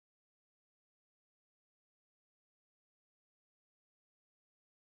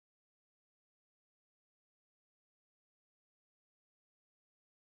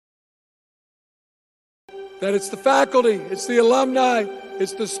that it's the faculty, it's the alumni,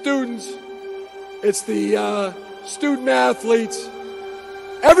 it's the students, it's the student athletes,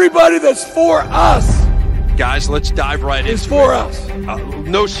 everybody that's for us. Guys, let's dive right into it. It's for us.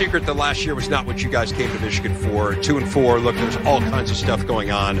 No secret that last year was not what you guys came to Michigan for. 2-4. Look, there's all kinds of stuff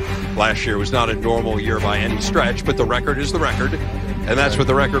going on. Last year was not a normal year by any stretch, but the record is the record, and that's what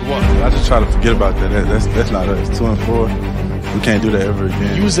the record was. I just try to forget about that. That's not us. 2-4. We can't do that ever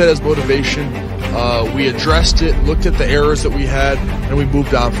again. Use that as motivation. We addressed it, looked at the errors that we had, and we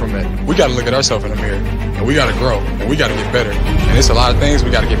moved on from it. We got to look at ourselves in the mirror, and we got to grow, and we got to get better. And it's a lot of things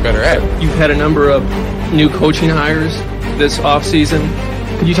we got to get better at. You've had a number of new coaching hires this offseason.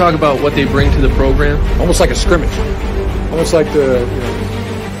 Could you talk about what they bring to the program? Almost like a scrimmage. Almost like the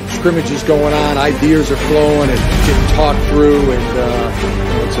scrimmage is going on, ideas are flowing and getting talked through, and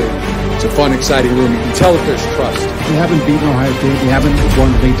it's a fun, exciting room. You can tell that there's trust. You haven't beaten Ohio State. You haven't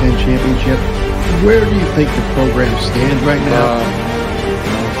won the Big Ten championship. Where do you think the program stands right now?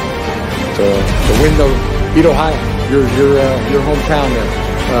 To win beat Ohio, your hometown there.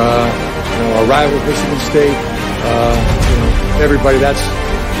 Our rival Michigan State. Everybody. That's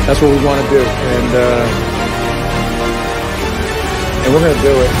what we want to do, and we're going to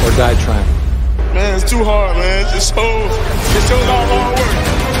do it or die trying. Man, it's too hard, man. It shows our hard work.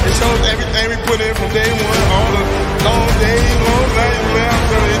 It shows everything we put in from day one, all the long days, long nights, man.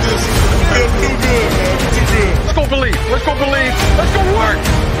 It just feels too good, man. Too good. Let's go believe. Let's go believe. Let's go work.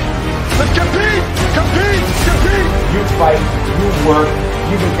 Let's compete. Compete. Compete. You fight. You work.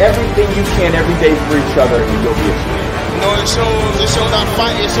 You do everything you can every day for each other, and you'll be a champion. It shows our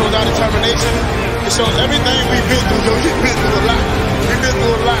fight. It shows our determination. It shows everything we've been through. We've been through a lot. We've been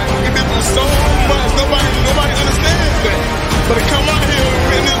through a lot. We've been through so much. Nobody understands that. But to come out here and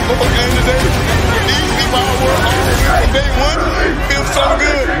win this ball game today, these people I work hard from day one, feels so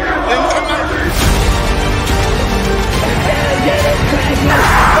good. And tonight.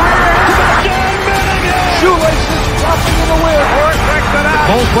 Shoelaces dropping in the wind.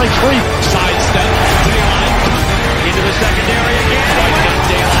 Ball play free. Sidestep. Daylight. Into the secondary again.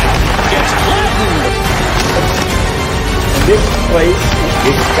 Daylight gets flattened. This place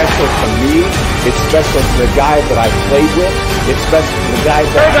is special to me. It's special to the guys that I played with. It's special to the guys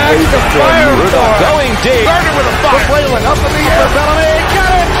that I played before me. Rudolph going deep. Started with a fire. Braylon up in the air. Bellamy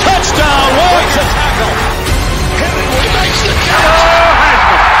got it. Touchdown. What's a tackle? He makes the catch.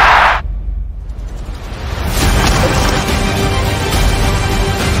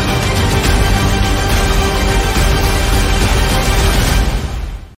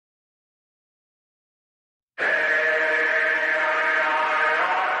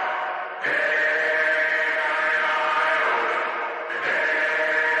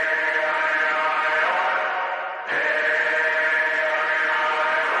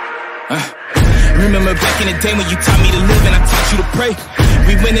 Remember back in the day when you taught me to live and I taught you to pray.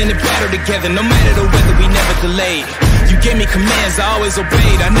 We went in the battle together, no matter the weather, we never delayed. You gave me commands, I always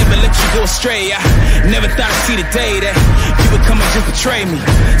obeyed. I never let you go astray. I never thought I'd see the day that you would come and just betray me.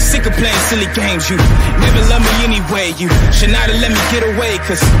 Sick of playing silly games, you never loved me anyway. You should not have let me get away,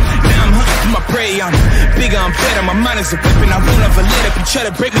 cause now I'm hunting for my prey. I'm bigger, I'm better, my mind is a weapon. I won't ever let up. You try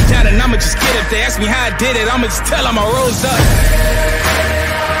to break me down and I'ma just get up. They ask me how I did it, I'ma just tell them I rose up.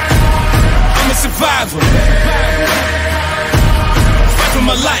 I'm a survivor. Fight for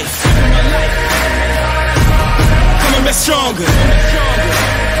my life. Coming back stronger.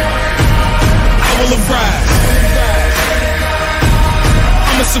 I will arise.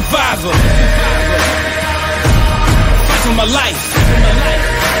 I'm a survivor. Fight for my life.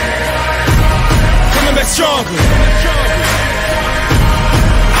 Coming back stronger.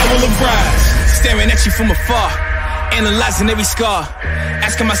 I will arise. Staring at you from afar, analyzing every scar,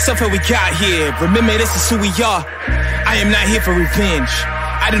 asking myself how we got here. Remember, this is who we are. I am not here for revenge.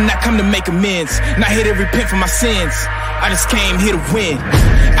 I did not come to make amends. Not here to repent for my sins. I just came here to win.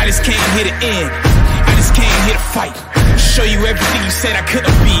 I just came here to end. I just came here to fight. Show you everything you said I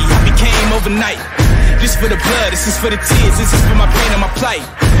couldn't be. I became overnight. This for the blood, this is for the tears, this is for my pain and my plight.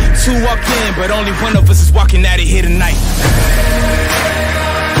 Two walked in, but only one of us is walking out of here tonight.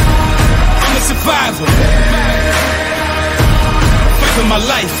 I'm a survivor. For my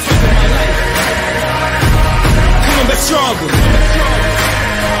life, coming back stronger.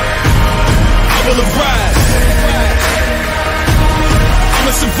 I will arise. I'm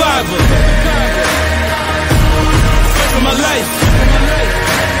a survivor. Fight for my life,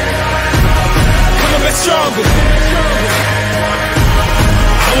 coming back stronger.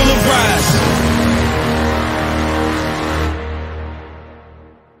 I will arise.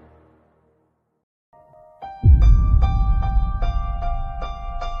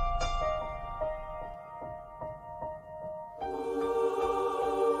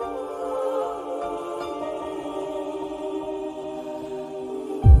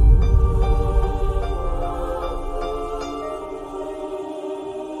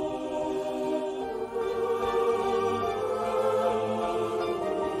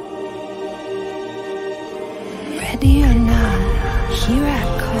 Ready or not, here I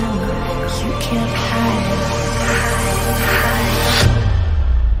come. You can't hide.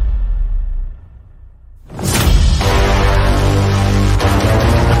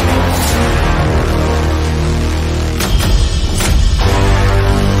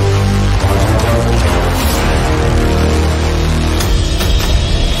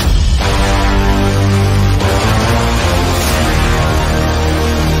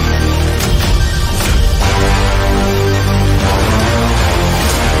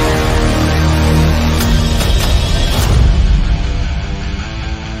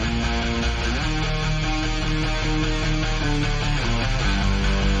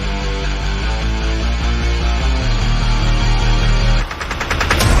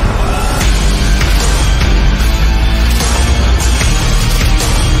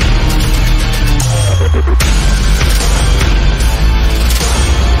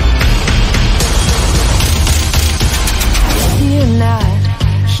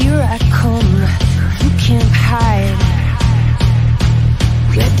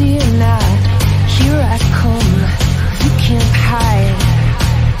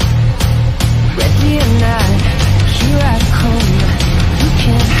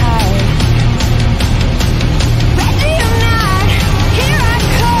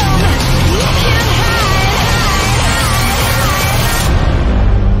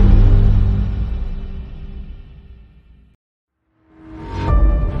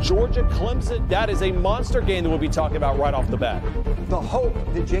 Georgia-Clemson, that is a monster game that we'll be talking about right off the bat. The hope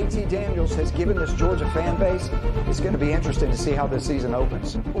that JT Daniels has given this Georgia fan base is going to be interesting to see how this season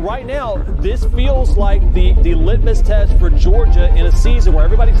opens. Right now, this feels like the litmus test for Georgia in a season where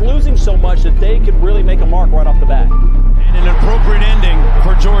everybody's losing so much that they could really make a mark right off the bat. And an appropriate ending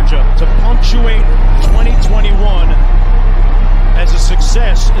for Georgia to punctuate 2021 as a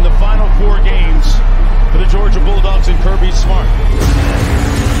success in the final 4 games for the Georgia Bulldogs and Kirby Smart.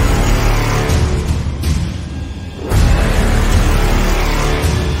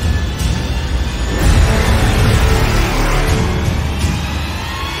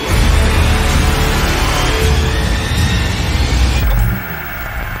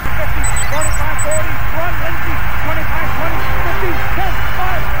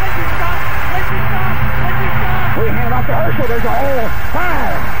 There's a hole. 5,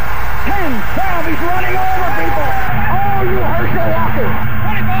 10, 12. He's running over people. Oh, you Herschel Walker.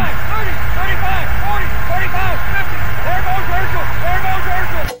 25, 30, 35, 40, 45, 50. There goes Herschel. There goes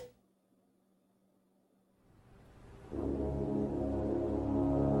Herschel.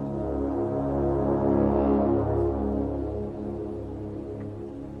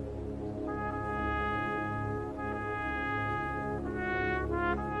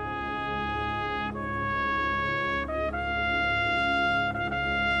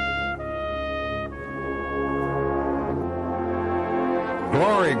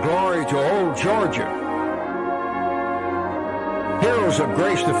 Glory, glory to old Georgia. Heroes of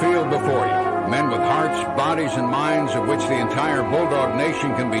grace the field before you. Men with hearts, bodies, and minds of which the entire Bulldog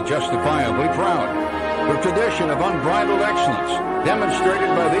Nation can be justifiably proud. The tradition of unbridled excellence, demonstrated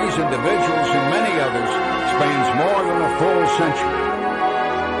by these individuals and many others, spans more than a full century.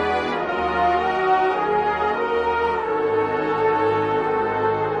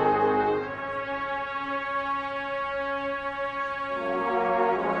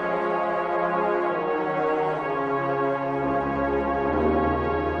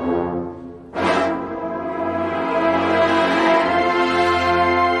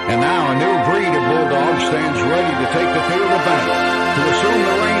 And now a new breed of Bulldog stands ready to take the field of battle, to assume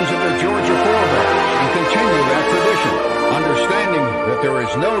the reins of their Georgia forebears and continue that tradition, understanding that there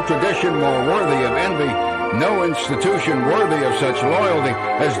is no tradition more worthy of envy, no institution worthy of such loyalty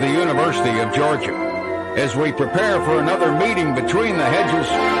as the University of Georgia. As we prepare for another meeting between the hedges,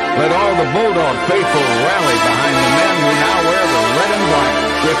 let all the Bulldog faithful rally behind the men who now wear the red and black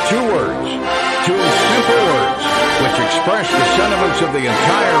with 2 words, 2 simple words, which express the sentiments of the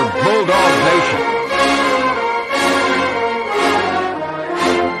entire Bulldog Nation.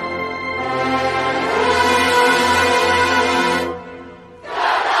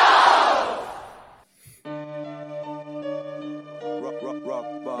 Rock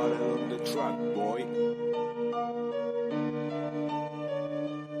bottom on the track, boy.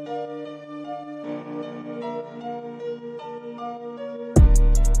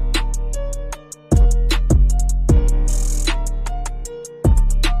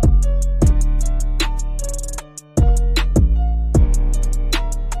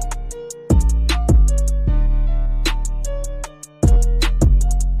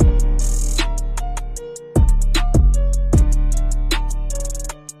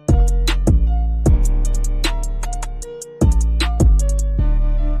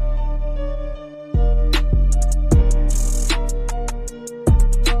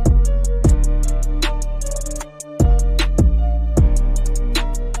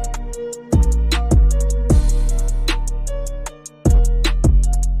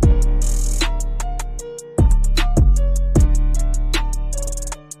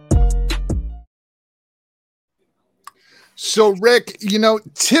 So, Rick,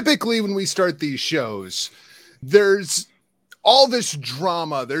 typically when we start these shows, there's all this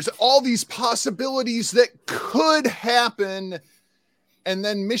drama. There's all these possibilities that could happen. And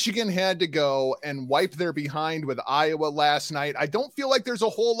then Michigan had to go and wipe their behind with Iowa last night. I don't feel like there's a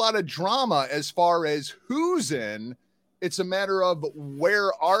whole lot of drama as far as who's in. It's a matter of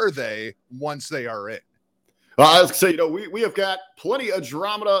where are they once they are in. I was going to say, we have got plenty of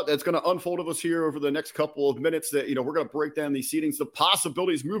drama that's going to unfold with us here over the next couple of minutes that, we're going to break down these seedings, the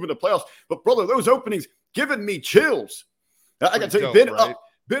possibilities moving to playoffs. But, brother, those openings giving me chills. I got to tell you,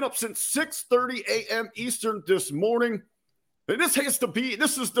 been up since 6:30 a.m. Eastern this morning. And this is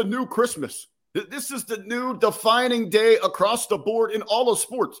the new Christmas. This is the new defining day across the board in all of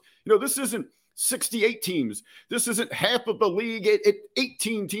sports. This isn't 68 teams. This isn't half of the league at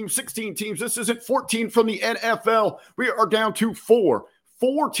 18 teams, 16 teams. This isn't 14 from the NFL. We are down to four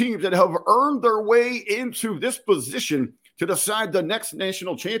teams that have earned their way into this position to decide the next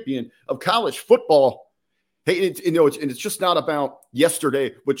national champion of college football. Hey, it's just not about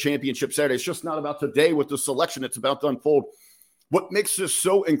yesterday with Championship Saturday. It's just not about today with the selection that's about to unfold. What makes this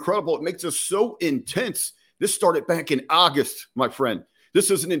so incredible, it makes this so intense, this started back in August, my friend. This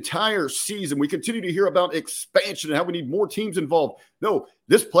is an entire season. We continue to hear about expansion and how we need more teams involved. No,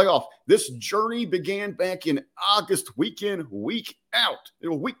 this journey began back in August, week in, week out.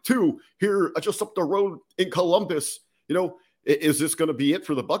 Week 2 here just up the road in Columbus. Is this going to be it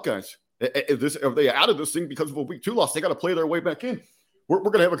for the Buckeyes? Are they out of this thing because of a week 2 loss? They got to play their way back in. We're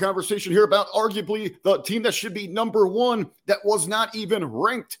going to have a conversation here about arguably the team that should be number 1 that was not even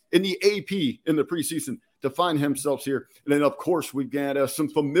ranked in the AP in the preseason to find themselves here. And then, of course, we've got some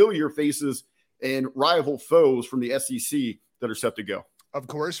familiar faces and rival foes from the SEC that are set to go. Of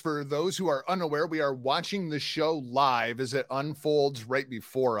course, for those who are unaware, we are watching the show live as it unfolds right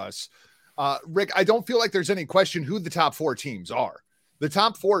before us. Rick, I don't feel like there's any question who the top 4 teams are. The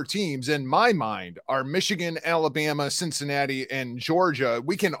top 4 teams, in my mind, are Michigan, Alabama, Cincinnati, and Georgia.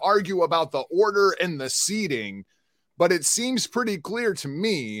 We can argue about the order and the seeding, but it seems pretty clear to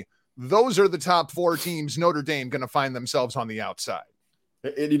me those are the top 4 teams. Notre Dame going to find themselves on the outside.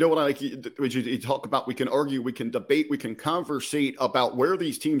 And you know what I like? You talk about, we can argue, we can debate, we can conversate about where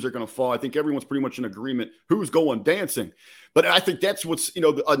these teams are going to fall. I think everyone's pretty much in agreement who's going dancing. But I think that's what's,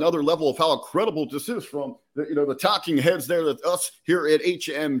 another level of how incredible this is from, the talking heads there, that us here at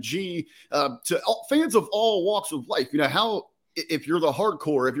HMG, to fans of all walks of life. How, if you're the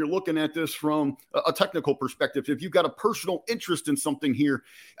hardcore, if you're looking at this from a technical perspective, if you've got a personal interest in something here,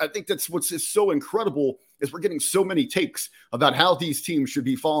 I think that's what's so incredible is we're getting so many takes about how these teams should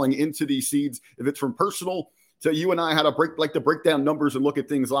be falling into these seeds. If it's from personal to you and I, how to break down numbers and look at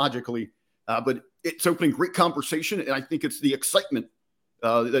things logically. But it's opening great conversation, and I think it's the excitement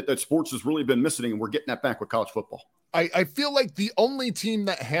that sports has really been missing, and we're getting that back with college football. I feel like the only team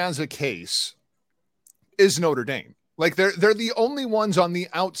that has a case is Notre Dame. Like they're the only ones on the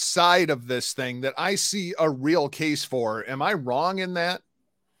outside of this thing that I see a real case for. Am I wrong in that?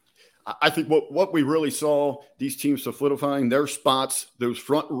 I think what we really saw, these teams solidifying their spots, those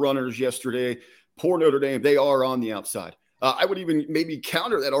front runners yesterday, poor Notre Dame, they are on the outside. I would even maybe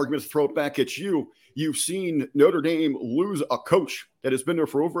counter that argument to throw it back at you. You've seen Notre Dame lose a coach that has been there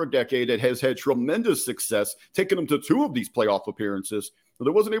for over a decade, that has had tremendous success, taking them to 2 of these playoff appearances. They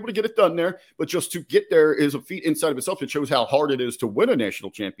wasn't able to get it done there, but just to get there is a feat inside of itself. It shows how hard it is to win a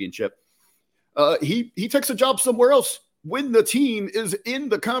national championship. He takes a job somewhere else when the team is in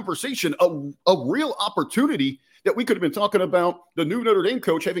the conversation, a real opportunity that we could have been talking about the new Notre Dame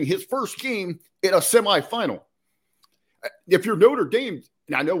coach having his first game in a semifinal. If you're Notre Dame,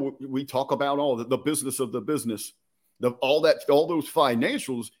 and I know we talk about all the business of the business, all those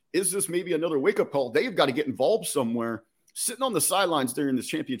financials, is this maybe another wake-up call? They've got to get involved somewhere. Sitting on the sidelines during this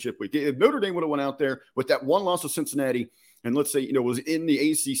championship week. If Notre Dame would have went out there with that one loss of Cincinnati, and let's say, was in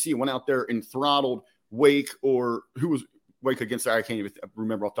the ACC, went out there and throttled Wake, or who was Wake against, I can't even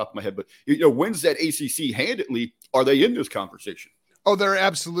remember off the top of my head, but, wins that ACC handedly, are they in this conversation? Oh, they're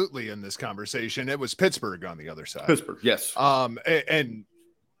absolutely in this conversation. It was Pittsburgh on the other side. Pittsburgh, yes. And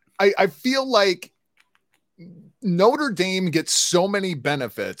I feel like Notre Dame gets so many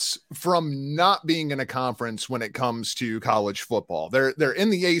benefits from not being in a conference when it comes to college football. They're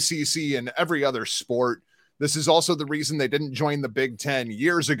in the ACC and every other sport. This is also the reason they didn't join the Big Ten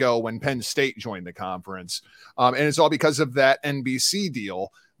years ago when Penn State joined the conference. And it's all because of that NBC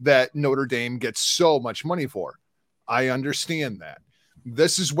deal that Notre Dame gets so much money for. I understand that.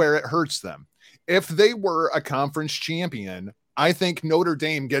 This is where it hurts them. If they were a conference champion, I think Notre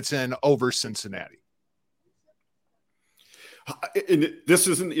Dame gets in over Cincinnati. And this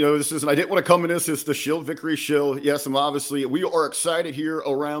isn't, I didn't want to come in this. It's the shill victory shill. Yes, we are excited here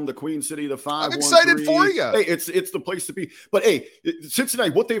around the Queen City, the 513. I'm excited for you. Hey, it's the place to be. But hey,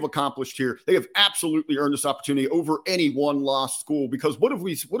 Cincinnati, what they've accomplished here, they have absolutely earned this opportunity over any one-loss school. Because what have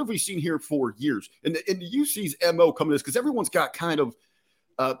we seen here for years? And the UC's MO coming to this, because everyone's got kind of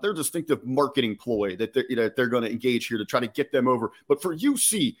their distinctive marketing ploy that they're going to engage here to try to get them over. But for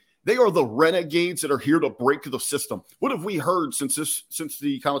UC, they are the renegades that are here to break the system. What have we heard since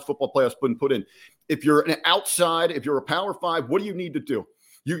the college football playoffs been put in? If you're an outside, if you're a Power 5, what do you need to do?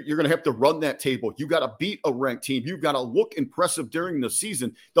 You're going to have to run that table. You got to beat a ranked team. You've got to look impressive during the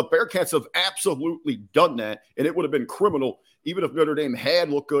season. The Bearcats have absolutely done that, and it would have been criminal, even if Notre Dame had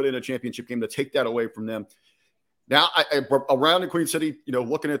looked good in a championship game, to take that away from them. Now, around in Queen City,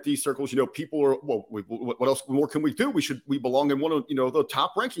 looking at these circles, people are, well, what else more can we do? We belong in one of, the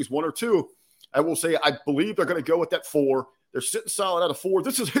top rankings, 1 or 2. I will say, I believe they're going to go with that 4. They're sitting solid at a 4.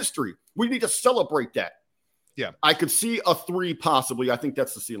 This is history. We need to celebrate that. Yeah. I could see a 3 possibly. I think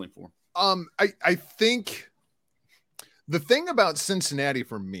that's the ceiling for them. I think the thing about Cincinnati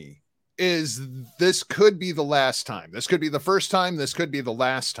for me is this could be the last time. This could be the first time. This could be the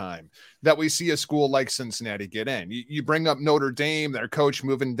last time that we see a school like Cincinnati get in. You bring up Notre Dame, their coach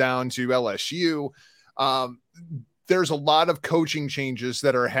moving down to LSU. There's a lot of coaching changes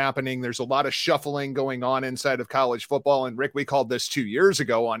that are happening. There's a lot of shuffling going on inside of college football. And Rick, we called this 2 years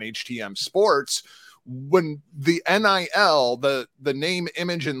ago on HTM Sports when the NIL, the name,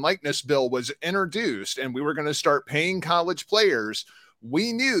 image, and likeness bill was introduced, and we were going to start paying college players.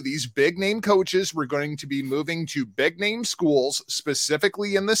 We knew these big name coaches were going to be moving to big name schools,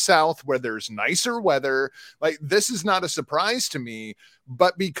 specifically in the South where there's nicer weather. Like, this is not a surprise to me,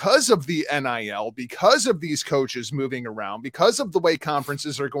 but because of the NIL, because of these coaches moving around, because of the way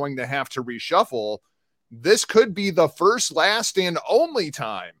conferences are going to have to reshuffle, this could be the first, last, and only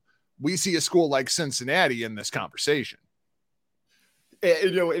time we see a school like Cincinnati in this conversation.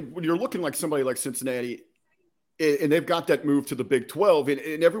 When you're looking like somebody like Cincinnati, and they've got that move to the Big 12,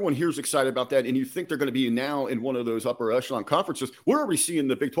 and everyone here is excited about that, and you think they're going to be now in one of those upper echelon conferences. Where are we seeing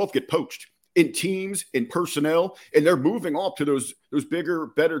the Big 12 get poached? In teams, in personnel, and they're moving off to those bigger,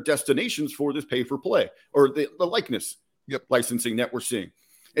 better destinations for this pay-for-play or the likeness licensing that we're seeing.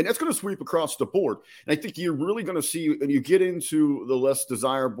 And that's going to sweep across the board. And I think you're really going to see, when you get into the less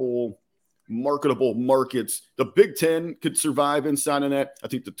desirable, marketable markets, the Big 10 could survive inside of that. I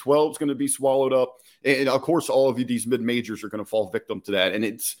think the 12 is going to be swallowed up. And of course, all of these mid-majors are going to fall victim to that. And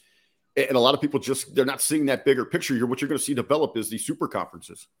a lot of people they're not seeing that bigger picture here. What you're going to see develop is these super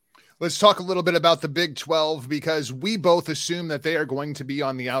conferences. Let's talk a little bit about the Big 12, because we both assume that they are going to be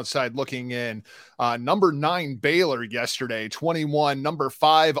on the outside looking in. Number 9, Baylor yesterday, 21. Number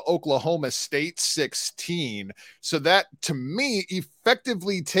 5, Oklahoma State, 16. So that, to me,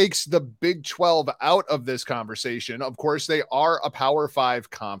 effectively takes the Big 12 out of this conversation. Of course, they are a Power 5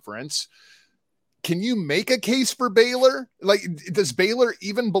 conference. Can you make a case for Baylor? Like, does Baylor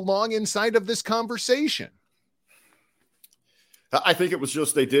even belong inside of this conversation? I think it was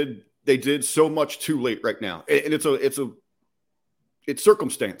just they did so much too late right now. And it's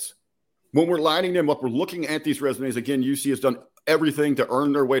circumstance. When we're lining them up, we're looking at these resumes. Again, UC has done everything to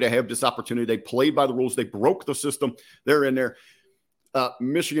earn their way to have this opportunity. They played by the rules. They broke the system. They're in there.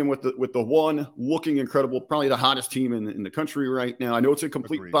 Michigan with the 1 looking incredible, probably the hottest team in the country right now. I know it's a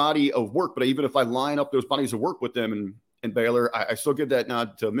complete body of work, but even if I line up those bodies of work with them and Baylor, I still give that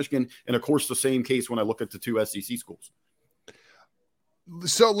nod to Michigan. And of course, the same case when I look at the 2 SEC schools.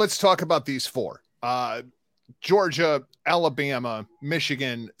 So let's talk about these 4. Georgia, Alabama,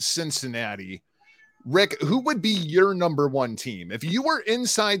 Michigan, Cincinnati. Rick, who would be your number 1 team? If you were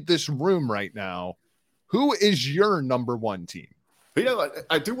inside this room right now, who is your number 1 team?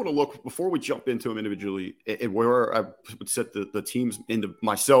 I do want to look, before we jump into them individually, and where I would set the teams into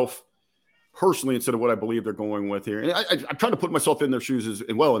myself personally instead of what I believe they're going with here. And I'm trying to put myself in their shoes as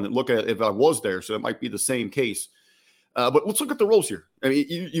well and look at if I was there. So it might be the same case. But let's look at the roles here. I mean,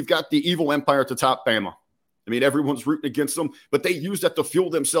 you've got the evil empire at the top, Bama. I mean, everyone's rooting against them, but they use that to fuel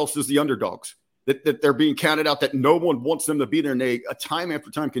themselves as the underdogs, that they're being counted out, that no one wants them to be there. And they, time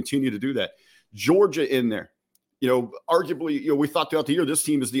after time, continue to do that. Georgia in there. Arguably, we thought throughout the year, this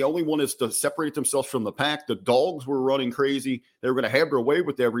team is the only one that's to separate themselves from the pack. The dogs were running crazy. They were going to have their way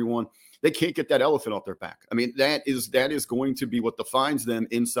with everyone. They can't get that elephant off their back. I mean, that is going to be what defines them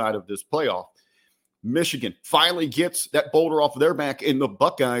inside of this playoff. Michigan finally gets that boulder off of their back in the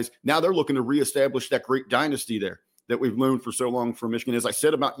Buckeyes. Now they're looking to reestablish that great dynasty there that we've known for so long from Michigan. As I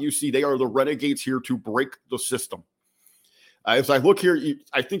said about UC, they are the renegades here to break the system. As I look here,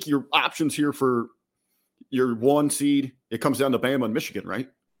 I think your options here for your 1 seed, it comes down to Bama and Michigan, right?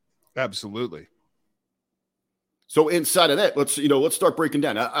 Absolutely. So inside of that, let's start breaking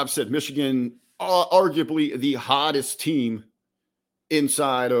down. I've said Michigan, arguably the hottest team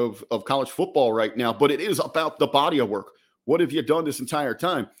inside of college football right now, but it is about the body of work. What have you done this entire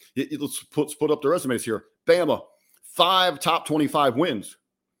time? Let's put up the resumes here. Bama, 5 top 25 wins.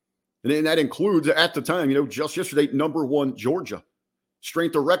 And then that includes, at the time, just yesterday, number 1 Georgia.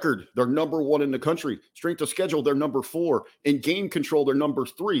 Strength of record, they're number 1 in the country. Strength of schedule, they're number 4. In game control, they're number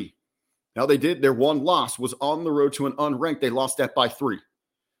 3. Now their one loss was on the road to an unranked. They lost that by 3.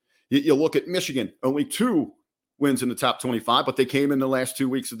 You look at Michigan, only 2 wins in the top 25, but they came in the last 2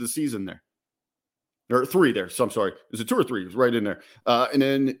 weeks of the season there. Or 3 there. So I'm sorry. Is it 2 or 3? It was right in there. And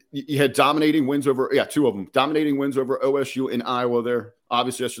then you had dominating wins over, 2 of them. Dominating wins over OSU and Iowa there.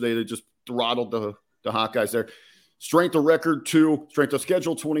 Obviously, yesterday they just throttled the Hawkeyes there. Strength of record, 2. Strength of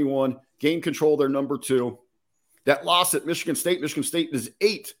schedule, 21. Game control, they're number 2. That loss at Michigan State is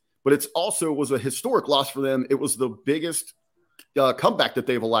 8. But it's also was a historic loss for them. It was the biggest comeback that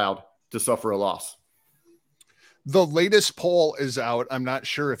they've allowed to suffer a loss. The latest poll is out. I'm not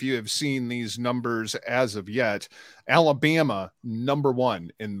sure if you have seen these numbers as of yet. Alabama, number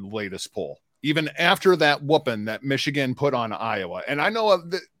 1 in the latest poll, even after that whooping that Michigan put on Iowa. And I know,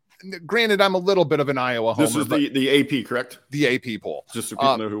 granted, I'm a little bit of an Iowa homer. This is the AP, correct? The AP poll. Just so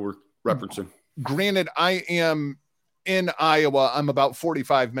people know who we're referencing. Granted, I am in Iowa. I'm about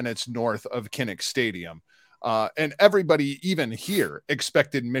 45 minutes north of Kinnick Stadium. And everybody, even here,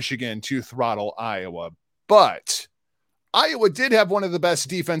 expected Michigan to throttle Iowa. But Iowa did have one of the best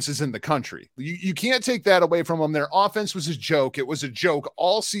defenses in the country. You can't take that away from them. Their offense was a joke. It was a joke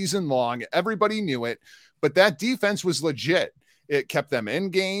all season long. Everybody knew it. But that defense was legit. It kept them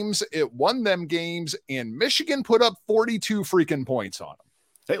in games. It won them games. And Michigan put up 42 freaking points on them.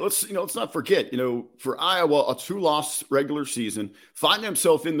 Hey, let's not forget, for Iowa, a 2-loss regular season, find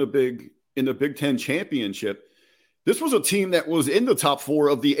themselves in the Big Ten championship. This was a team that was in the top 4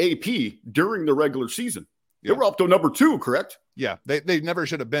 of the AP during the regular season. They were up to number 2, correct? Yeah, they never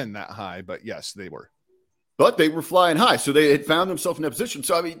should have been that high, but yes, they were. But they were flying high, so they had found themselves in that position.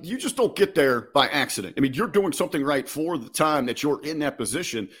 So, you just don't get there by accident. You're doing something right for the time that you're in that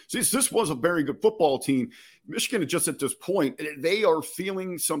position. See, this was a very good football team. Michigan, just at this point, they are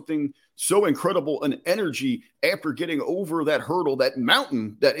feeling something so incredible, an energy after getting over that hurdle, that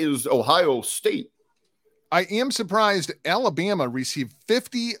mountain that is Ohio State. I am surprised Alabama received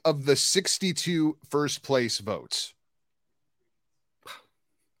 50 of the 62 first place votes.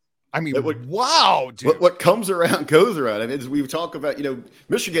 Wow, dude. What comes around goes around. As we talk about,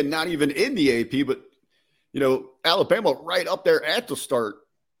 Michigan not even in the AP, but, Alabama right up there at the start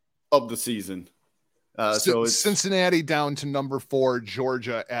of the season. So it's Cincinnati down to number 4,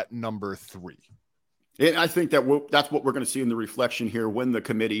 Georgia at number 3. And I think that's what we're going to see in the reflection here when the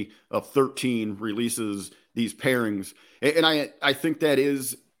committee of 13 releases these pairings. And I think that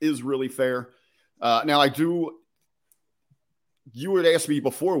is really fair. Now, you had asked me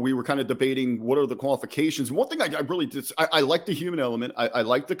before, we were kind of debating what are the qualifications. One thing I really did, I like the human element. I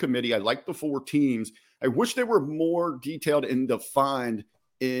like the committee. I like the 4 teams. I wish they were more detailed and defined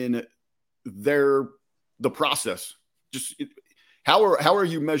in the process. How are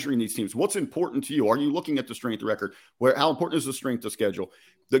you measuring these teams? What's important to you? Are you looking at the strength of record? How important is the strength of schedule?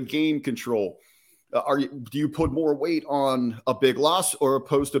 The game control? Do you put more weight on a big loss or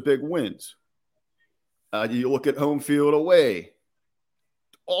opposed to big wins? Do you look at home field away?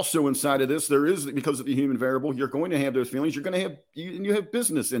 Also inside of this, there is, because of the human variable, you're going to have those feelings. You have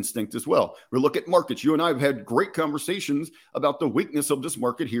business instinct as well. We look at markets. You and I have had great conversations about the weakness of this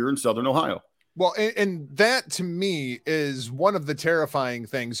market here in Southern Ohio. Well, and that to me is one of the terrifying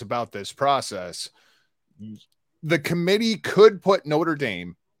things about this process. The committee could put Notre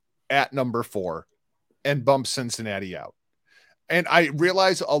Dame at number 4 and bump Cincinnati out. And I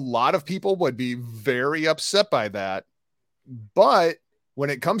realize a lot of people would be very upset by that. But when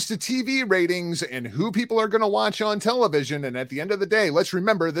it comes to TV ratings and who people are going to watch on television, and at the end of the day, let's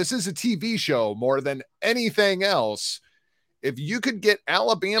remember this is a TV show more than anything else. If you could get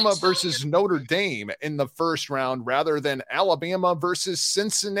Alabama versus Notre Dame in the first round rather than Alabama versus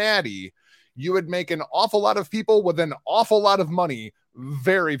Cincinnati, you would make an awful lot of people with an awful lot of money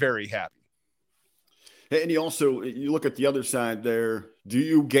very, very happy. And you look at the other side there. Do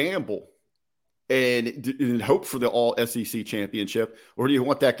you gamble and hope for the all SEC championship, or do you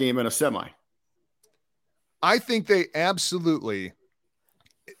want that game in a semi? I think they absolutely,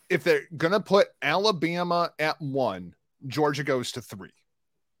 if they're going to put Alabama at 1, Georgia goes to 3.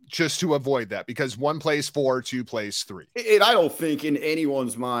 just to avoid that, because one plays 4, 2 plays 3. And I don't think in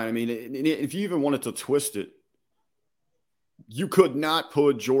anyone's mind, I mean, if you even wanted to twist it, you could not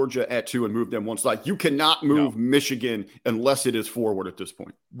put Georgia at 2 and move them one slide. You cannot move Michigan unless it is forward at this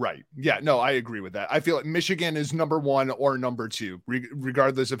point. Right. Yeah, no, I agree with that. I feel like Michigan is number 1 or number 2,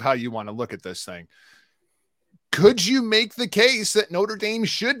 regardless of how you want to look at this thing. Could you make the case that Notre Dame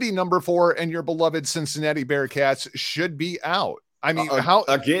should be number 4 and your beloved Cincinnati Bearcats should be out? I mean, how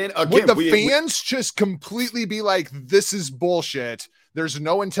again would the fans just completely be like, this is bullshit? There's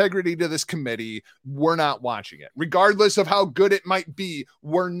no integrity to this committee. We're not watching it. Regardless of how good it might be,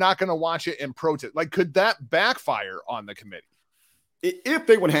 we're not going to watch it and protest. Like, could that backfire on the committee? If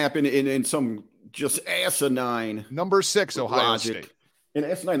they would happen in some just asinine number 6 Ohio State. And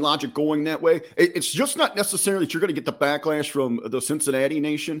asinine logic going that way, it's just not necessarily that you're going to get the backlash from the Cincinnati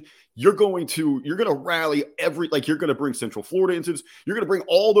nation. You're going to rally you're going to bring Central Florida into this. You're going to bring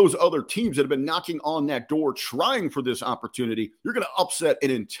all those other teams that have been knocking on that door trying for this opportunity. You're going to upset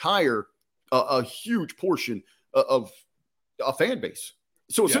an entire, a huge portion of a fan base.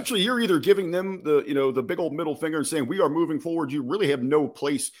 So essentially, you're either giving them the big old middle finger and saying we are moving forward. You really have no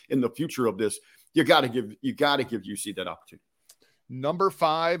place in the future of this. You got to give UC that opportunity. Number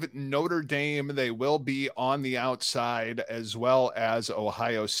 5, Notre Dame. They will be on the outside, as well as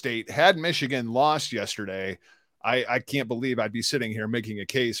Ohio State. Had Michigan lost yesterday, I can't believe I'd be sitting here making a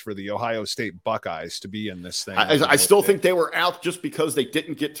case for the Ohio State Buckeyes to be in this thing. I still think they were out just because they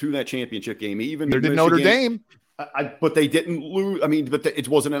didn't get to that championship game. Even Notre Dame. But they didn't lose. I mean, but it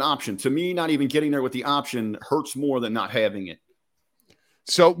wasn't an option. To me, not even getting there with the option hurts more than not having it.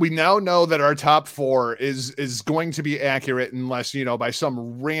 So we now know that our top 4 is going to be accurate unless, by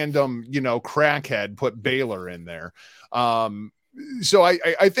some random, crackhead put Baylor in there. So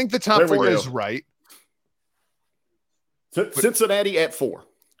I think the top 4 is right. Cincinnati at 4.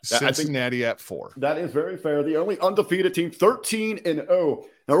 Cincinnati at 4. That is very fair. The only undefeated team, 13-0.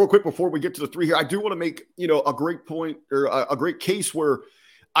 Now, real quick before we get to the 3 here, I do want to make a great point or a great case where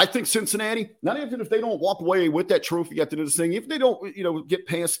I think Cincinnati, not even if they don't walk away with that trophy at the end of this thing, if they don't, get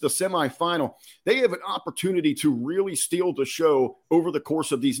past the semifinal, they have an opportunity to really steal the show over the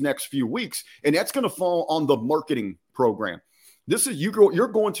course of these next few weeks. And that's going to fall on the marketing program. This is you're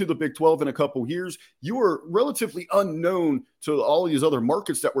going to the Big 12 in a couple years. You are relatively unknown to all these other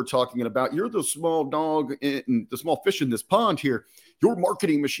markets that we're talking about. You're the small dog and the small fish in this pond here. Your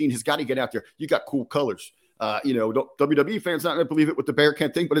marketing machine has got to get out there. You got cool colors. WWE fans not going to believe it with the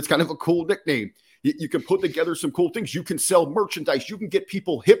Bearcat thing, but it's kind of a cool nickname. You can put together some cool things. You can sell merchandise. You can get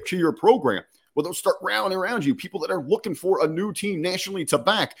people hip to your program. Well, they'll start rallying around you, people that are looking for a new team nationally to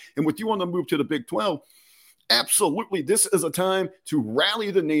back. And with you on the move to the Big 12, absolutely, this is a time to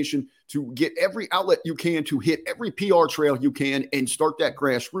rally the nation, to get every outlet you can, to hit every PR trail you can, and start that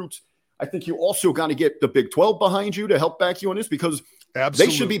grassroots. I think you also got to get the Big 12 behind you to help back you on this, because they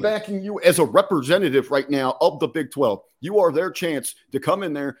should be backing you as a representative right now of the Big 12. You are their chance to come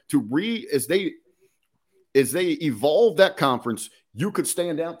in there to as they evolve that conference. You could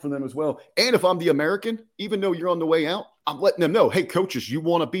stand out for them as well. And if I'm the American, even though you're on the way out, I'm letting them know, hey, coaches, you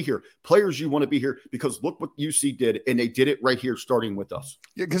want to be here. Players, you want to be here, because look what UC did, and they did it right here starting with us.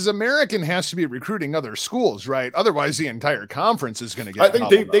 Yeah, because American has to be recruiting other schools, right? Otherwise, the entire conference is going to get I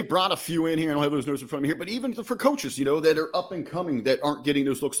think they brought a few in here. I don't have those notes in front of me here, but even for coaches, that are up and coming, that aren't getting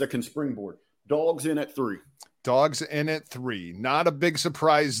those looks that can springboard. Dogs in at 3. Dogs in at 3. Not a big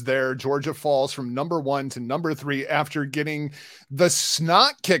surprise there. Georgia falls from number 1 to number 3 after getting the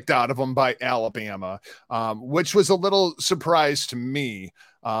snot kicked out of them by Alabama, which was a little surprise to me.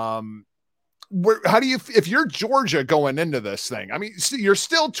 How do you, if you're Georgia going into this thing? I mean, you're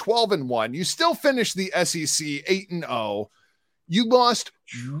still 12-1. You still finished the SEC 8-0. You lost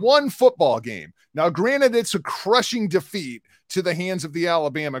one football game. Now, granted, it's a crushing defeat to the hands of the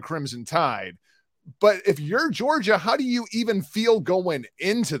Alabama Crimson Tide. But if you're Georgia, how do you even feel going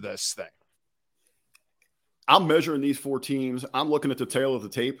into this thing? I'm measuring these 4 teams. I'm looking at the tail of the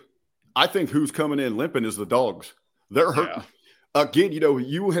tape. I think who's coming in limping is the Dogs. They're hurting. Yeah. Again,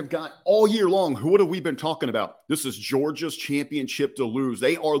 you have got all year long. What have we been talking about? This is Georgia's championship to lose.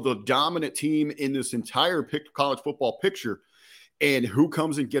 They are the dominant team in this entire college football picture. And who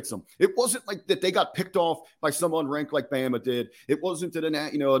comes and gets them? It wasn't like that they got picked off by some unranked like Bama did. It wasn't that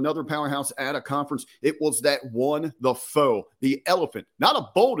another powerhouse at a conference. It was that one, the foe, the elephant, not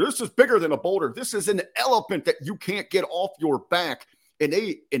a boulder. This is bigger than a boulder. This is an elephant that you can't get off your back. And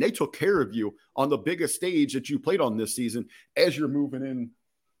they took care of you on the biggest stage that you played on this season as you're moving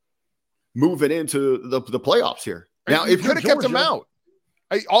into the playoffs here. Now, if you could have kept them out.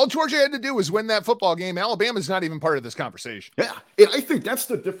 All Georgia had to do was win that football game. Alabama's not even part of this conversation. Yeah, and I think that's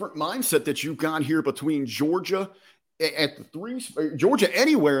the different mindset that you've got here between Georgia at the 3, Georgia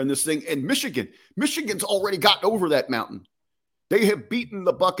anywhere in this thing, and Michigan. Michigan's already gotten over that mountain. They have beaten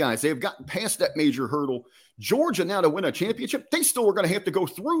the Buckeyes. They have gotten past that major hurdle. Georgia now to win a championship, they still are going to have to go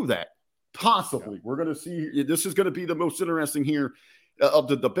through that. Possibly. Yeah. We're going to see. This is going to be the most interesting here of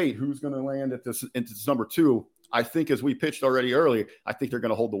the debate. Who's going to land at this number 2? I think, as we pitched already earlier, I think they're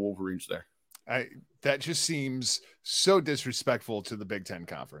going to hold the Wolverines there. That just seems so disrespectful to the Big Ten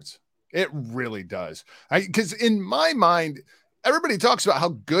Conference. It really does. Because in my mind, everybody talks about how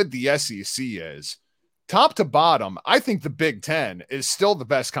good the SEC is. Top to bottom, I think the Big Ten is still the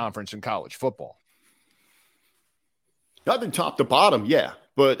best conference in college football. I think top to bottom, yeah.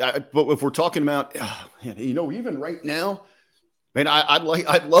 But if we're talking about, even right now, man,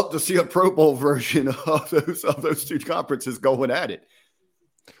 I'd love to see a Pro Bowl version of those two conferences going at it.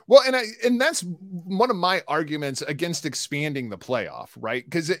 Well, and that's one of my arguments against expanding the playoff, right?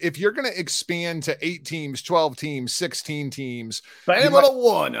 Because if you're going to expand to 8 teams, 12 teams, 16 teams, Bama to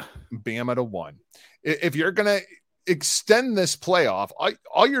 1. Bama to 1. If you're going to extend this playoff,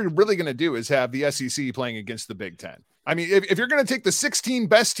 all you're really going to do is have the SEC playing against the Big Ten. I mean, if you're going to take the 16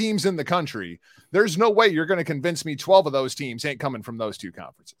 best teams in the country, there's no way you're going to convince me 12 of those teams ain't coming from those 2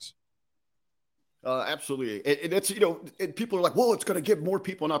 conferences. Absolutely. And it's, and people are like, well, it's going to give more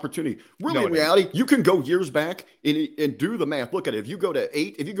people an opportunity. Really, in reality, you can go years back and do the math. Look at it. If you go to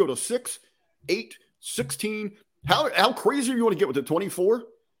 8, if you go to 6, 8, 16, how crazy are you want to get with the 24?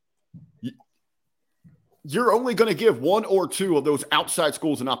 You're only going to give 1 or 2 of those outside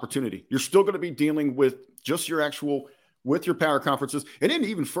schools an opportunity. You're still going to be dealing with just your with your power conferences. And then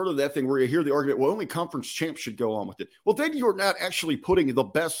even further that thing where you hear the argument, well, only conference champs should go on with it. Well, then you're not actually putting the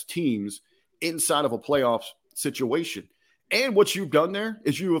best teams inside of a playoff situation. And what you've done there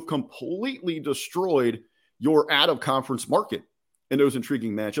is you have completely destroyed your out-of-conference market in those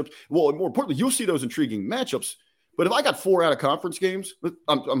intriguing matchups. Well, and more importantly, you'll see those intriguing matchups. But if I got 4 out-of-conference games,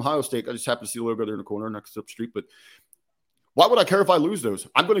 I'm Ohio State. I just happen to see the logo there in the corner next up the street. But why would I care if I lose those?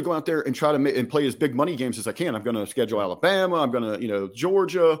 I'm going to go out there and try to play as big money games as I can. I'm going to schedule Alabama. I'm going to,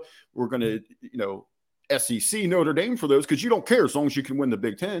 Georgia. We're going to, SEC, Notre Dame for those because you don't care as long as you can win the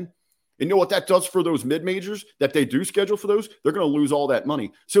Big Ten. And you know what that does for those mid-majors that they do schedule for those? They're going to lose all that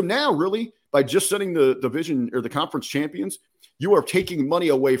money. So now, really, by just setting the division or the conference champions, you are taking money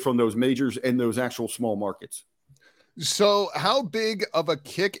away from those majors and those actual small markets. So how big of a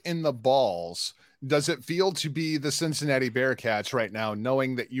kick in the balls does it feel to be the Cincinnati Bearcats right now,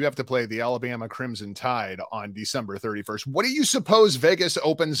 knowing that you have to play the Alabama Crimson Tide on December 31st? What do you suppose Vegas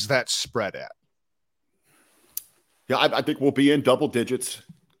opens that spread at? Yeah, I think we'll be in double digits.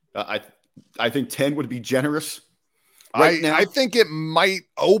 I think 10 would be generous. I think it might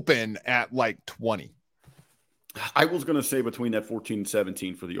open at like 20. I was going to say between that 14 and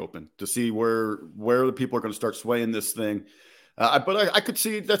 17 for the open to see where the people are going to start swaying this thing. But I could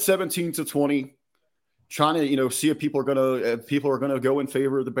see that 17 to 20 trying to, see if people are going to go in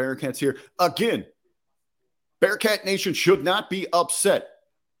favor of the Bearcats here. Again, Bearcat Nation should not be upset.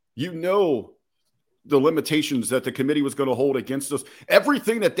 The limitations that the committee was going to hold against us.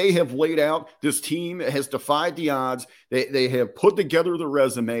 Everything that they have laid out, this team has defied the odds. They have put together the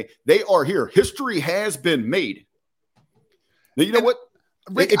resume. They are here. History has been made. Now, you know what?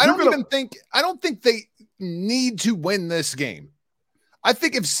 Rick, I don't think they need to win this game. I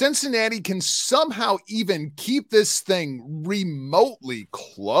think if Cincinnati can somehow even keep this thing remotely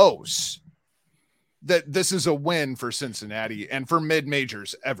close, that this is a win for Cincinnati and for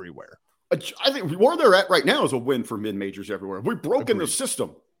mid-majors everywhere. I think where they're at right now is a win for mid-majors everywhere. We've broken the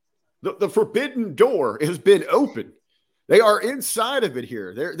system. The forbidden door has been open. They are inside of it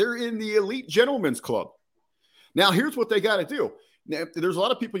here. They're in the elite gentlemen's club. Now, here's what they got to do. Now, there's a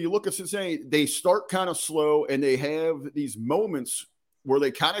lot of people, you look at Cincinnati, they start kind of slow, and they have these moments where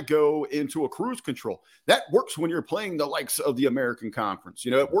they kind of go into a cruise control. That works when you're playing the likes of the American Conference.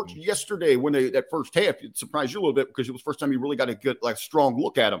 It worked yesterday when that first half. It surprised you a little bit because it was the first time you really got a good, strong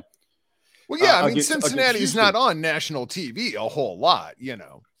look at them. Well, yeah, Cincinnati's not on national TV a whole lot,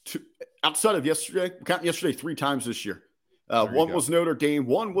 Outside of yesterday, we counted yesterday 3 times this year. One was Notre Dame.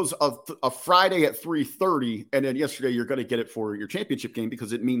 One was a Friday at 3:30. And then yesterday, you're going to get it for your championship game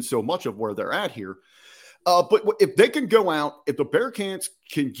because it means so much of where they're at here. But if they can go out, if the Bearcats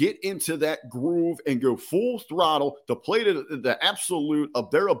can get into that groove and go full throttle to play to the absolute of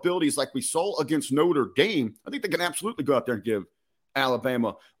their abilities like we saw against Notre Dame, I think they can absolutely go out there and give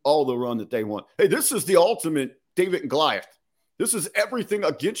Alabama all the run that they want. Hey, this is the ultimate David and Goliath. This is everything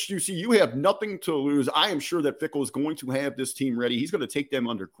against UC. You have nothing to lose. I am sure that Fickell is going to have this team ready. He's going to take them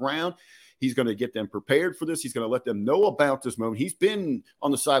underground. He's going to get them prepared for this. He's going to let them know about this moment. He's been on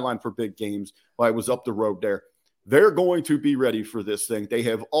the sideline for big games while I was up the road there. They're going to be ready for this thing. They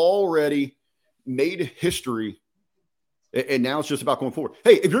have already made history, and now it's just about going forward.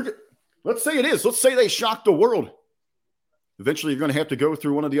 Hey, let's say it is. Let's say they shock the world. Eventually, you're going to have to go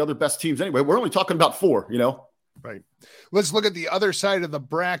through one of the other best teams anyway. We're only talking about 4, Right. Let's look at the other side of the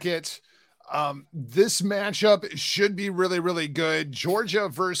bracket. This matchup should be really, really good. Georgia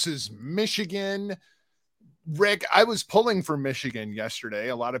versus Michigan. Rick, I was pulling for Michigan yesterday.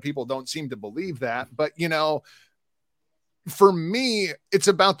 A lot of people don't seem to believe that, but for me, it's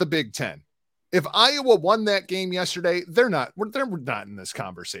about the Big Ten. If Iowa won that game yesterday, they're not in this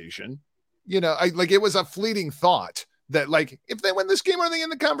conversation. It was a fleeting thought that if they win this game, are they in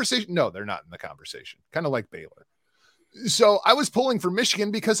the conversation? No, they're not in the conversation. Kind of like Baylor. So I was pulling for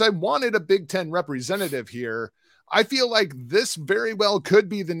Michigan because I wanted a Big Ten representative here. I feel like this very well could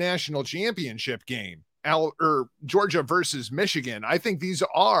be the national championship game, Georgia versus Michigan. I think these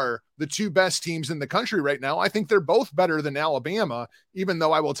are the 2 best teams in the country right now. I think they're both better than Alabama, even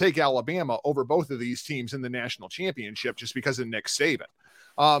though I will take Alabama over both of these teams in the national championship just because of Nick Saban.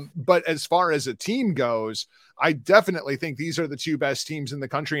 But as far as a team goes, I definitely think these are the 2 best teams in the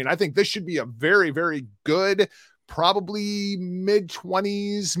country. And I think this should be a very, very good, probably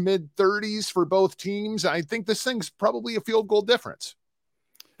mid-20s, mid-30s for both teams. I think this thing's probably a field goal difference.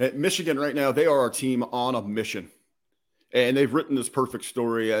 At Michigan right now, they are a team on a mission. And they've written this perfect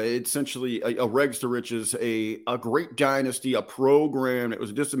story. It's essentially a rags to riches, a great dynasty, a program that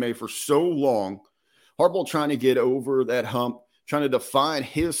was dismayed for so long. Harbaugh trying to get over that hump, trying to define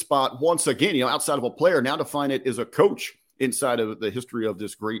his spot once again, outside of a player, now define it as a coach inside of the history of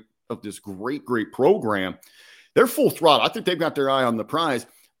this great program. They're full throttle. I think they've got their eye on the prize.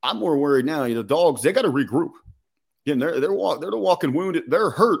 I'm more worried now. The Dogs, they got to regroup. Again, they're the walking wounded. They're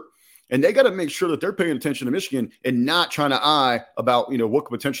hurt, and they got to make sure that they're paying attention to Michigan and not trying to eye about what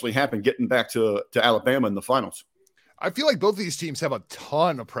could potentially happen getting back to Alabama in the finals. I feel like both of these teams have a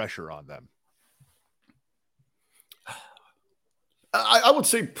ton of pressure on them. I would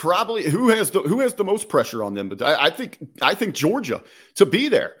say probably who has the most pressure on them, but I think Georgia to be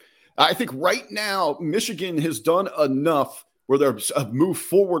there. I think right now Michigan has done enough where they've moved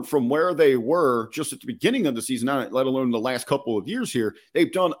forward from where they were just at the beginning of the season, let alone the last couple of years here.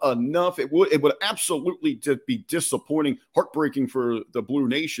 They've done enough. It would absolutely be disappointing, heartbreaking for the Blue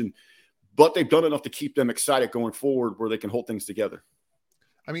Nation, but they've done enough to keep them excited going forward where they can hold things together.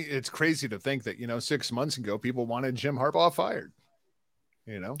 I mean, it's crazy to think that 6 months ago people wanted Jim Harbaugh fired.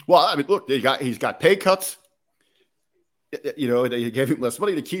 Well, I mean, look, he's got pay cuts. They gave him less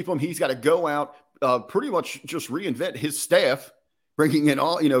money to keep him. He's got to go out, pretty much just reinvent his staff, bringing in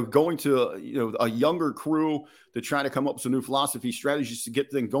all, going to, a younger crew to try to come up with some new philosophy, strategies to get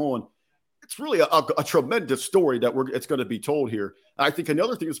things going. It's really a tremendous story that it's going to be told here. I think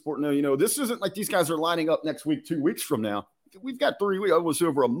another thing is important to know, this isn't like these guys are lining up next week, 2 weeks from now. We've got 3 weeks, almost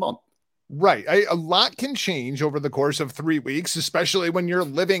over a month. Right. A lot can change over the course of 3 weeks, especially when you're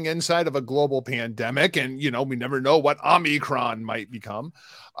living inside of a global pandemic and, we never know what Omicron might become.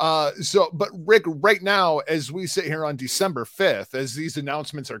 But Rick, right now, as we sit here on December 5th, as these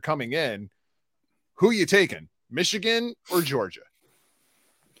announcements are coming in, who are you taking, Michigan or Georgia?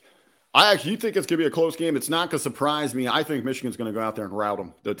 I actually think it's going to be a close game. It's not going to surprise me. I think Michigan's going to go out there and rout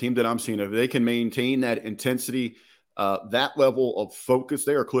them. The team that I'm seeing, if they can maintain that intensity, that level of focus,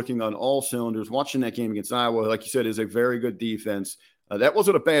 they are clicking on all cylinders. Watching that game against Iowa, like you said, is a very good defense. That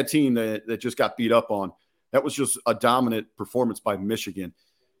wasn't a bad team that just got beat up on. That was just a dominant performance by Michigan.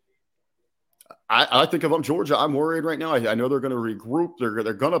 I think if I'm Georgia, I'm worried right now. I know they're going to regroup.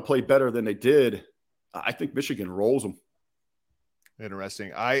 They're going to play better than they did. I think Michigan rolls them.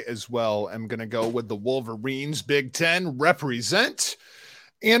 Interesting. I as well am going to go with the Wolverines. Big Ten represent.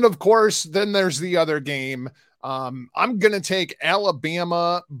 And of course, then there's the other game. I'm going to take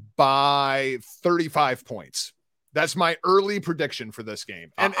Alabama by 35 points. That's my early prediction for this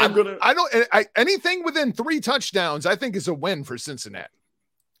game. And anything within 3 touchdowns, I think is a win for Cincinnati.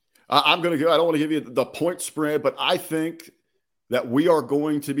 I'm going to go. I don't want to give you the point spread, but I think that we are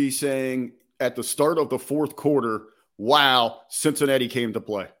going to be saying at the start of the fourth quarter, wow, Cincinnati came to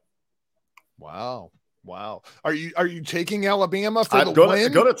play. Wow. Wow. Are you taking Alabama for I'm the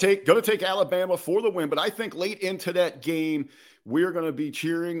win? Gonna take Alabama for the win, but I think late into that game, we're going to be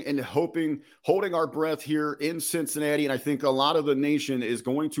cheering and holding our breath here in Cincinnati. And I think a lot of the nation is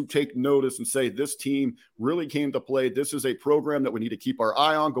going to take notice and say, this team really came to play. This is a program that we need to keep our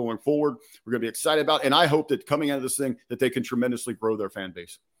eye on going forward. We're going to be excited about, and I hope that coming out of this thing, that they can tremendously grow their fan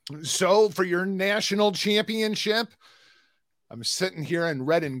base. So for your national championship, I'm sitting here in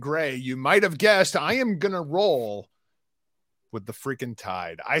red and gray. You might have guessed I am going to roll with the freaking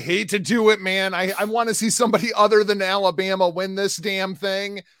Tide. I hate to do it, man. I want to see somebody other than Alabama win this damn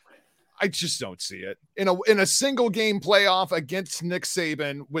thing. I just don't see it. In a single game playoff against Nick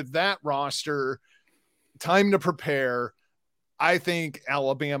Saban with that roster, time to prepare. I think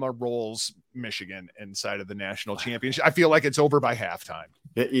Alabama rolls Michigan inside of the national championship. I feel like it's over by halftime.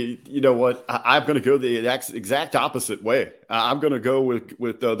 You know what? I'm going to go the exact opposite way. I'm going to go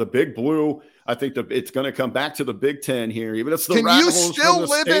with the Big Blue. I think it's going to come back to the Big Ten here. Even if it's the Can you still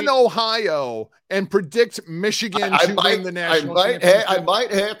live state. in Ohio and predict Michigan to win the national championship? I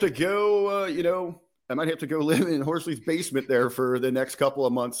might have to go. I might have to go live in Horsley's basement there for the next couple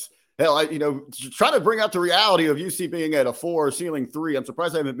of months. Hell, try to bring out the reality of UC being at a 4, ceiling 3. I'm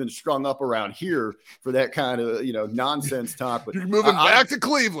surprised I haven't been strung up around here for that kind of nonsense talk. But you're moving back to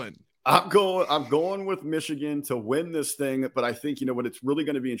Cleveland. I'm going with Michigan to win this thing, but I think what it's really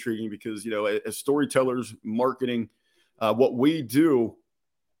going to be intriguing because as storytellers, marketing, what we do,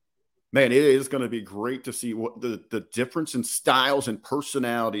 man, it is going to be great to see what the difference in styles and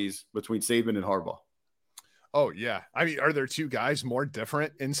personalities between Saban and Harbaugh. Oh, yeah. I mean, are there two guys more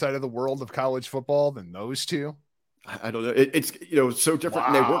different inside of the world of college football than those two? I don't know. It's so different.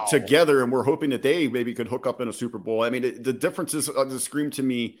 Wow. And they work together, and we're hoping that they maybe could hook up in a Super Bowl. I mean, the differences scream to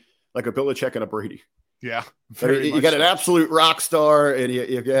me like a Belichick and a Brady. Yeah. You got an absolute rock star, and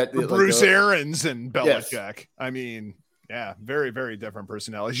you got Bruce Arians and Belichick. Yes. I mean, yeah, very, very different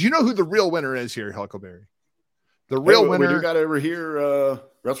personalities. You know who the real winner is here, Huckleberry? The real winner. We do got over here,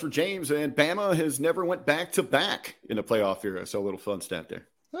 Rutherford James, and Bama has never went back-to-back in a playoff era. So a little fun stat there.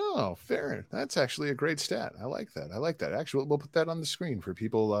 Oh, fair. That's actually a great stat. I like that. Actually, we'll put that on the screen for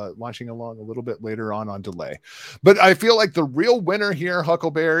people watching along a little bit later on delay. But I feel like the real winner here,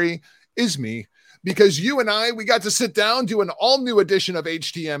 Huckleberry, is me. Because you and we got to sit down, do an all-new edition of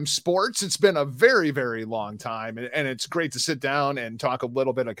HTM Sports. It's been a very, very long time, and it's great to sit down and talk a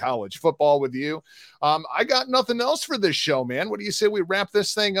little bit of college football with you. I got nothing else for this show, man. What do you say we wrap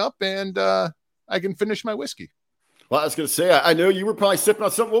this thing up and I can finish my whiskey? Well, I was going to say, I know you were probably sipping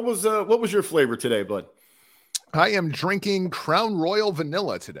on something. What was your flavor today, bud? I am drinking Crown Royal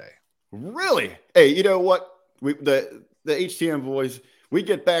Vanilla today. Really? Hey, you know what? The HTM boys, we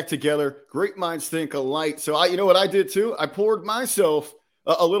get back together. Great minds think alike. So you know what I did too? I poured myself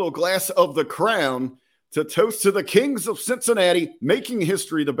a little glass of the Crown to toast to the Kings of Cincinnati, making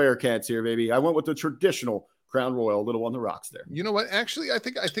history. The Bearcats here, baby. I went with the traditional Crown Royal, a little on the rocks there. You know what? Actually, I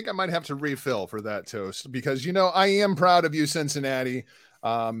think I might have to refill for that toast because I am proud of you, Cincinnati.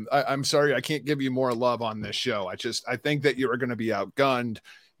 I'm sorry I can't give you more love on this show. I think that you are going to be outgunned.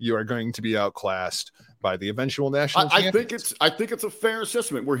 You are going to be outclassed by the eventual national champions. I think it's a fair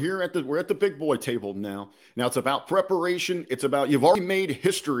assessment. We're at the big boy table now. Now it's about preparation. It's about you've already made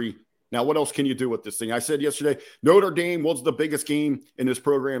history. Now, what else can you do with this thing? I said yesterday, Notre Dame was the biggest game in this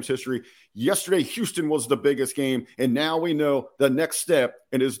program's history. Yesterday, Houston was the biggest game. And now we know the next step,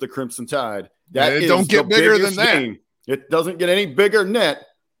 and is the Crimson Tide. That don't get bigger than that. Game. It doesn't get any bigger than that,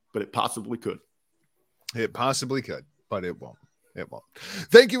 but it possibly could. It possibly could, but it won't. It won't.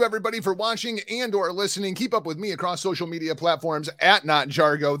 Thank you, everybody, for watching and or listening. Keep up with me across social media platforms at Not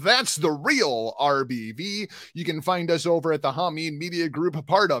Jargo. That's the real RBV. You can find us over at the Hameen Media Group, a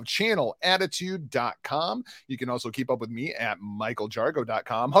part of channelattitude.com. You can also keep up with me at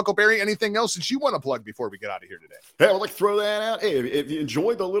michaeljargo.com. Huckleberry, anything else that you want to plug before we get out of here today? Hey, I would like to throw that out. Hey, if you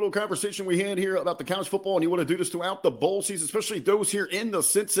enjoyed the little conversation we had here about the college football and you want to do this throughout the bowl season, especially those here in the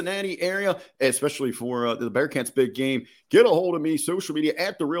Cincinnati area, especially for the Bearcats big game, get a hold of me, social media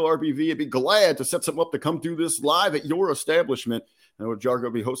at The Real RBV. I'd be glad to set something up to come do this live at your establishment. I know Jargo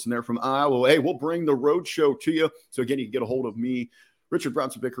will be hosting there from Iowa. Hey, we'll bring the road show to you. So again, you can get a hold of me, Richard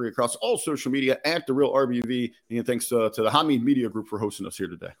Bronson Bickery, across all social media at The Real RBV. And thanks to the Hameen Media Group for hosting us here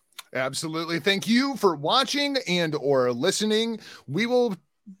today. Absolutely. Thank you for watching and or listening.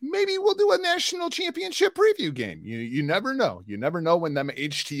 Maybe we'll do a national championship preview game. You never know. You never know when them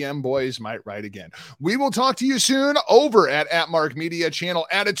HTM boys might write again. We will talk to you soon over at Mark Media,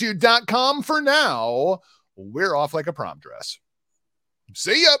 channelattitude.com. For now, we're off like a prom dress.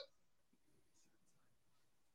 See ya.